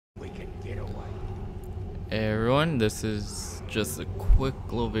Hey everyone, this is just a quick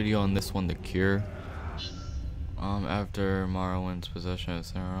little video on this one, the cure. After Morrowind's possession of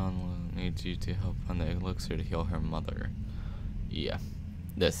Sauron needs you to help find the elixir to heal her mother. Yeah,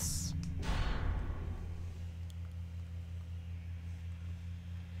 this.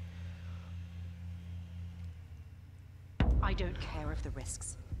 I don't care of the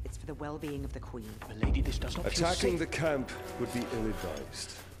risks. It's for the well-being of the Queen. Milady, this does not feel Attacking safe. the camp would be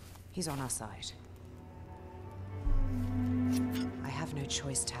ill-advised. He's on our side. I have no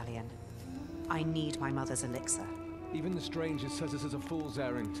choice, Talion. I need my mother's elixir. Even the stranger says this is a fool's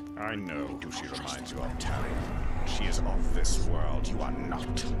errand. I know who she reminds you of, Talion. She is of this world. You are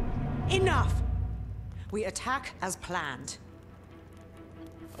not. Enough! We attack as planned.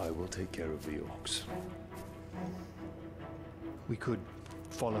 I will take care of the orcs. We could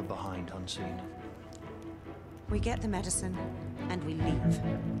follow behind unseen. We get the medicine, and we leave.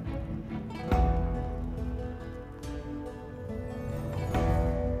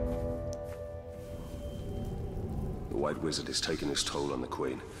 The White Wizard has taken his toll on the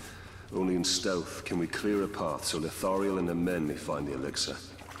Queen. Only in stealth can we clear a path so Lithariel and her men may find the elixir.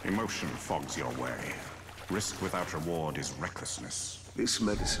 Emotion fogs your way. Risk without reward is recklessness. This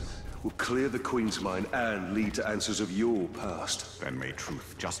medicine will clear the Queen's mind and lead to answers of your past. Then may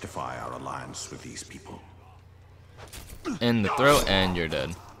truth justify our alliance with these people. In the throat, and you're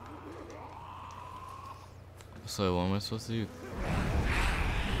dead. So what am I supposed to do?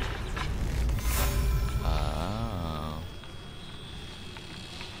 Oh.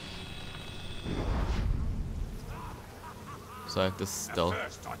 So I have to stealth. At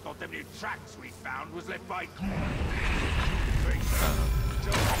first, I thought them new tracks we found was left by.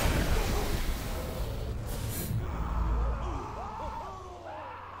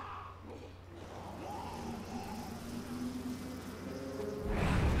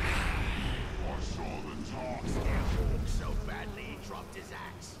 So badly he dropped his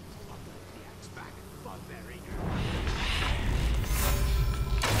axe. I'll put the axe back, bugberry.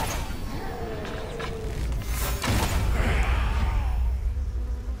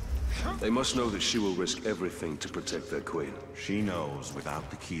 They must know that she will risk everything to protect their Queen. She knows without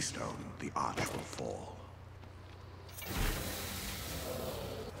the keystone, the arch will fall.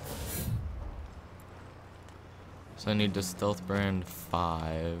 So I need to stealth brand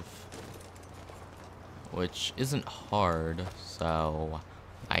 5, which isn't hard. So,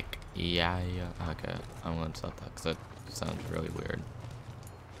 like, yeah. Okay, I'm gonna stealth that because that sounds really weird.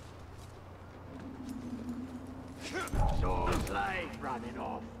 Saw a slave running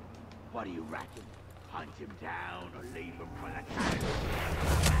off. What do you reckon? Hunt him down or leave him for the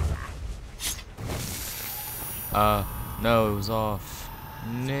cannon? No, it was off.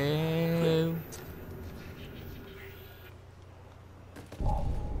 No.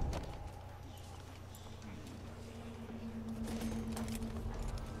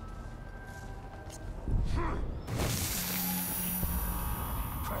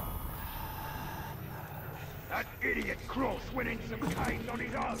 That idiot Cross went in some caves on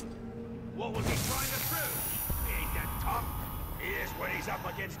his own. What was he trying to prove? He ain't that tough. He is when he's up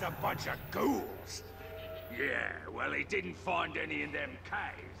against a bunch of ghouls. Yeah, well, he didn't find any in them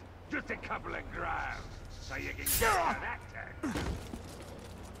caves. Just a couple of grams. So you can get out of that tag.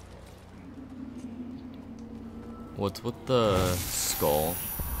 What's with the skull?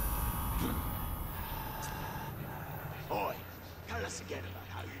 Oi, tell us again about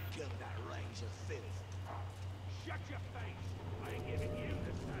how you killed that range of filth. Shut your face. I ain't giving you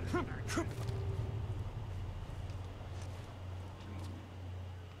the satisfaction.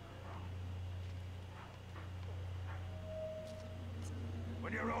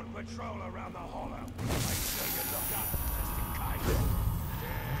 When you're on patrol around the hollow, make sure you look up just in case.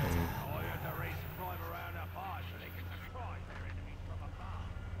 Yeah, I heard the race climb around up high so they can surprise their enemies from above.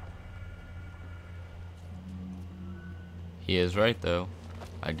 He is right though.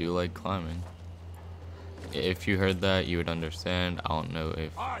 I do like climbing. If you heard that, you would understand. I don't know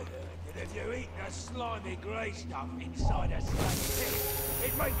if. I heard that if you eat the slimy grey stuff inside a slave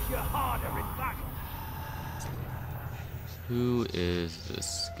pig, it makes you harder in battle. Who is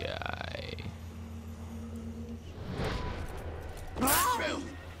this guy?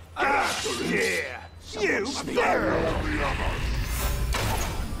 Yeah, you stare.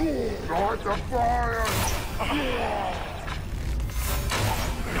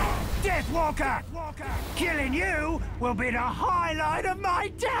 Death Walker! Killing you will be the highlight of my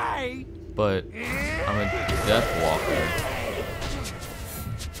day! But I'm a Death Walker.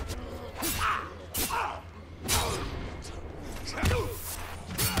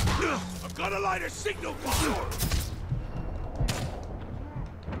 I've got to light a signal bomb!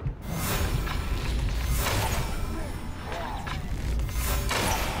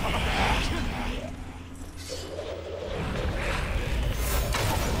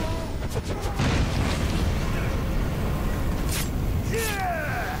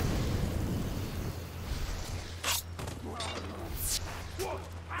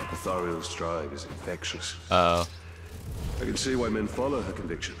 Ithariel's drive is infectious. Oh. I can see why men follow her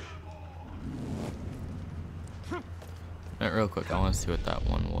conviction. Right, real quick, I want to see what that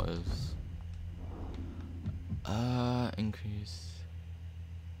one was. Increase.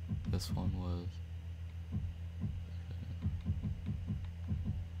 This one was.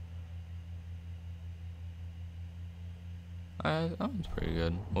 That one's pretty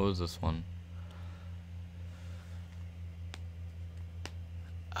good. What was this one?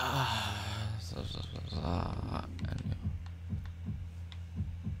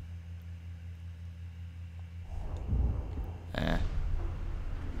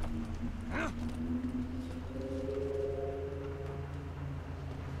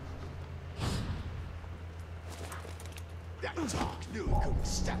 That talk knew he couldn't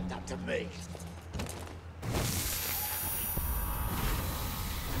stand up to me.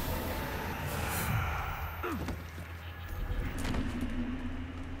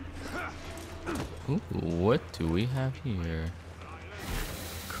 Ooh, what do we have here?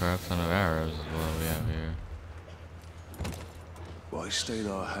 Crap ton of arrows is what we have here. Why stain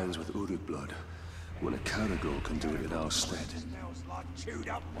our hands with Uruk blood when a Caragor can do it in our stead? Smells like chewed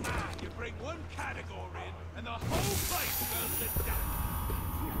up man. You bring one category in, and the whole place goes to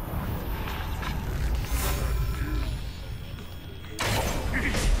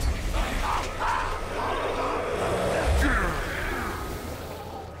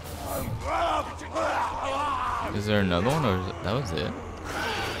Is there another one, or that was it?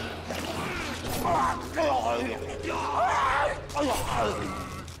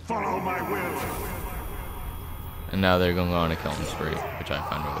 follow my will. And now they're going to go on a killing spree, which I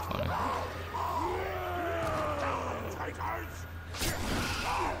find really funny.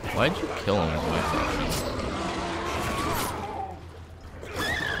 Why'd you kill him?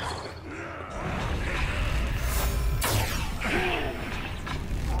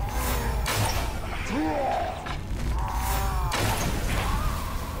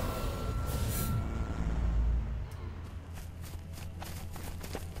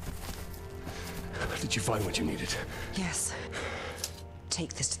 Did you find what you needed? Yes.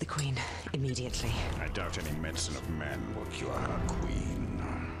 Take this to the Queen immediately. I doubt any medicine of men will cure her, Queen.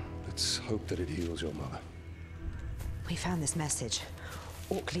 Let's hope that it heals your mother. We found this message.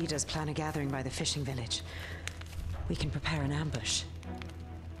 Orc leaders plan a gathering by the fishing village. We can prepare an ambush.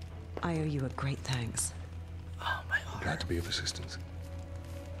 I owe you a great thanks. Oh my lord. Glad to be of assistance.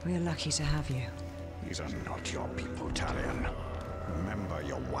 We are lucky to have you. These are not your people, Talion. Remember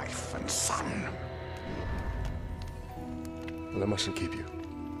your wife and son. Well, I mustn't keep you.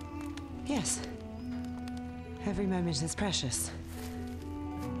 Yes. Every moment is precious.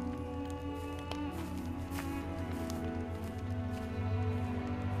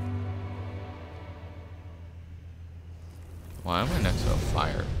 Why am I next to a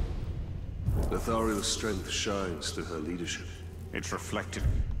fire? Ithariel's strength shines through her leadership. It's reflected.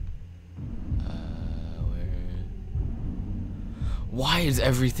 Why is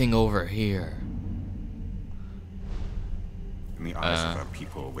everything over here? In the eyes of her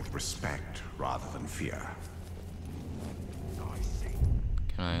people with respect rather than fear.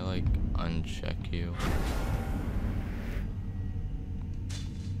 Can I, like, uncheck you?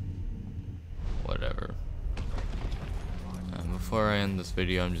 Whatever. Before I end this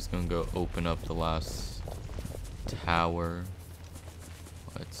video, I'm just gonna go open up the last tower.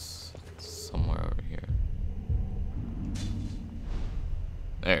 It's somewhere over here.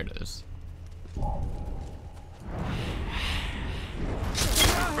 There it is.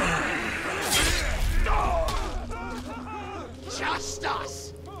 Just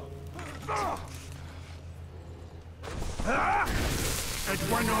us.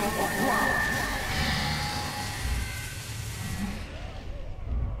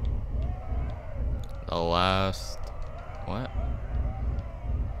 The last... What?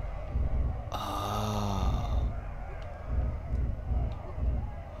 Oh.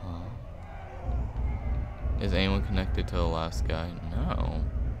 Huh. Is anyone connected to the last guy? No.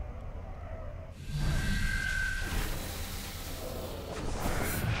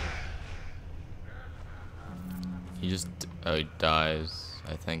 He just... Oh, he dies.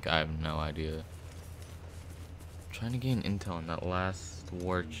 I think. I have no idea. I'm trying to gain intel on that last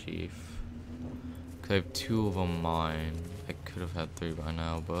war chief. I have 2 of them mine. I could have had 3 by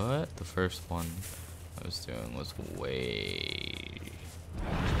now, but the first one I was doing was way...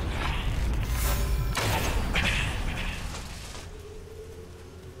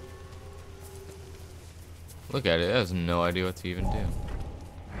 Look at it, it has no idea what to even do.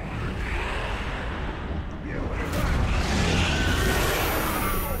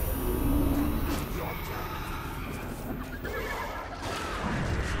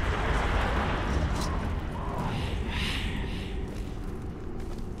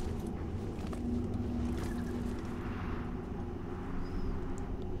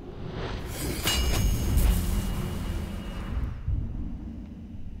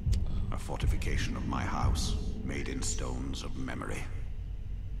 my house, made in stones of memory.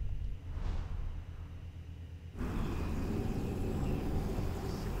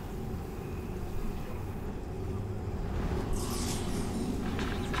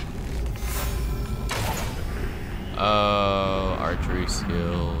 Oh, archery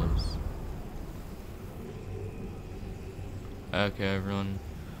skills. Okay, everyone.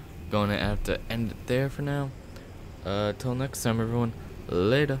 Gonna have to end it there for now. Till next time, everyone.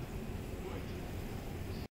 Later.